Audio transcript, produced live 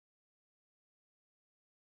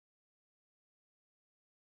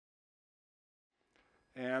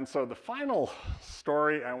And so the final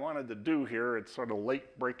story I wanted to do here, it's sort of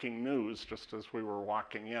late breaking news just as we were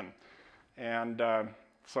walking in. And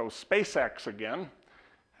so SpaceX again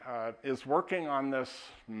is working on this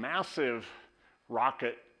massive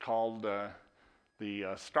rocket called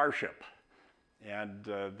the Starship. And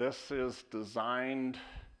this is designed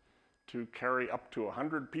to carry up to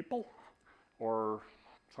 100 people, or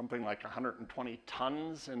something like 120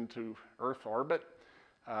 tons into Earth orbit.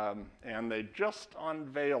 And they just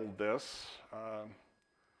unveiled this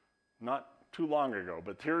not too long ago.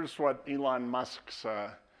 But here's what Elon Musk's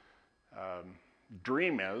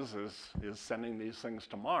dream is sending these things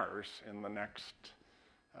to Mars in the next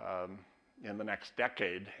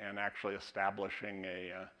decade and actually establishing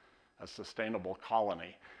a sustainable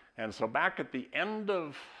colony. And so back at the end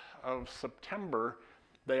of September,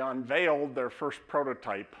 they unveiled their first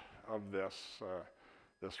prototype of this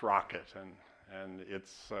rocket, and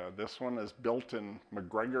it's this one is built in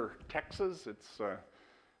McGregor, Texas.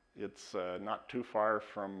 It's not too far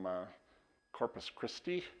from Corpus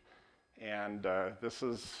Christi, and this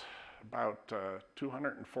is about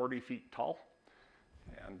 240 feet tall,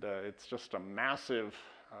 and it's just a massive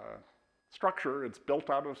structure. It's built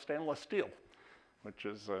out of stainless steel, which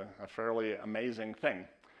is a fairly amazing thing.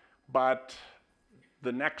 But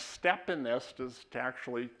the next step in this is to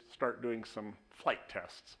actually start doing some flight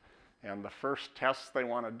tests. And the first test they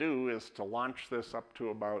want to do is to launch this up to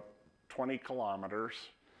about 20 kilometers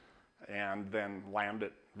and then land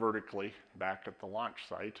it vertically back at the launch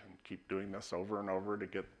site and keep doing this over and over to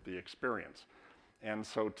get the experience. And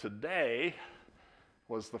so today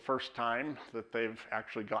was the first time that they've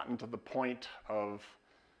actually gotten to the point of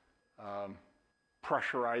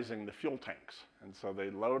pressurizing the fuel tanks. And so they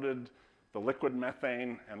loaded the liquid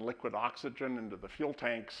methane and liquid oxygen into the fuel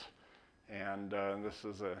tanks, and this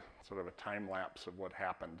is a sort of a time lapse of what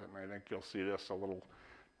happened, and I think you'll see this a little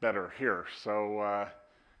better here. So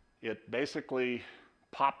it basically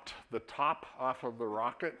popped the top off of the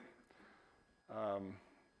rocket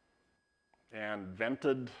and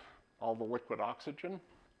vented all the liquid oxygen,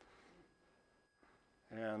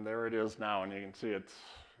 and there it is now, and you can see it's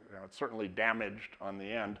certainly damaged on the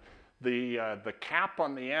end. The cap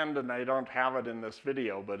on the end, and I don't have it in this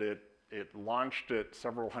video, but it launched it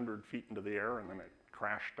several hundred feet into the air, and then it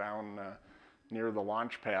crashed down near the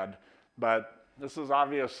launch pad. But this is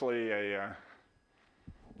obviously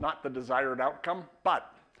not the desired outcome,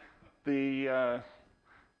 but the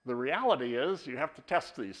reality is you have to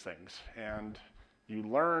test these things, and you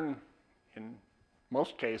learn, in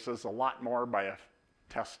most cases, a lot more by a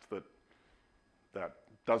test that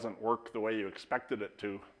doesn't work the way you expected it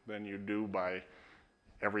to than you do by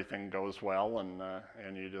everything goes well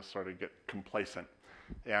and you just sort of get complacent.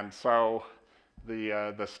 And so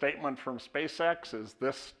the statement from SpaceX is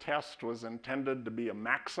this test was intended to be a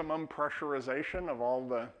maximum pressurization of all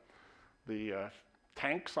the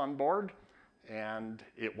tanks on board, and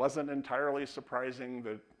it wasn't entirely surprising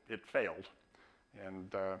that it failed.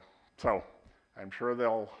 And so I'm sure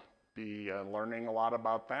they'll be learning a lot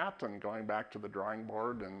about that and going back to the drawing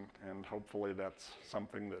board, and hopefully that's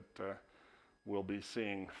something that we'll be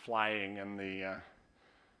seeing flying in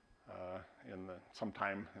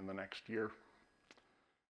sometime in the next year.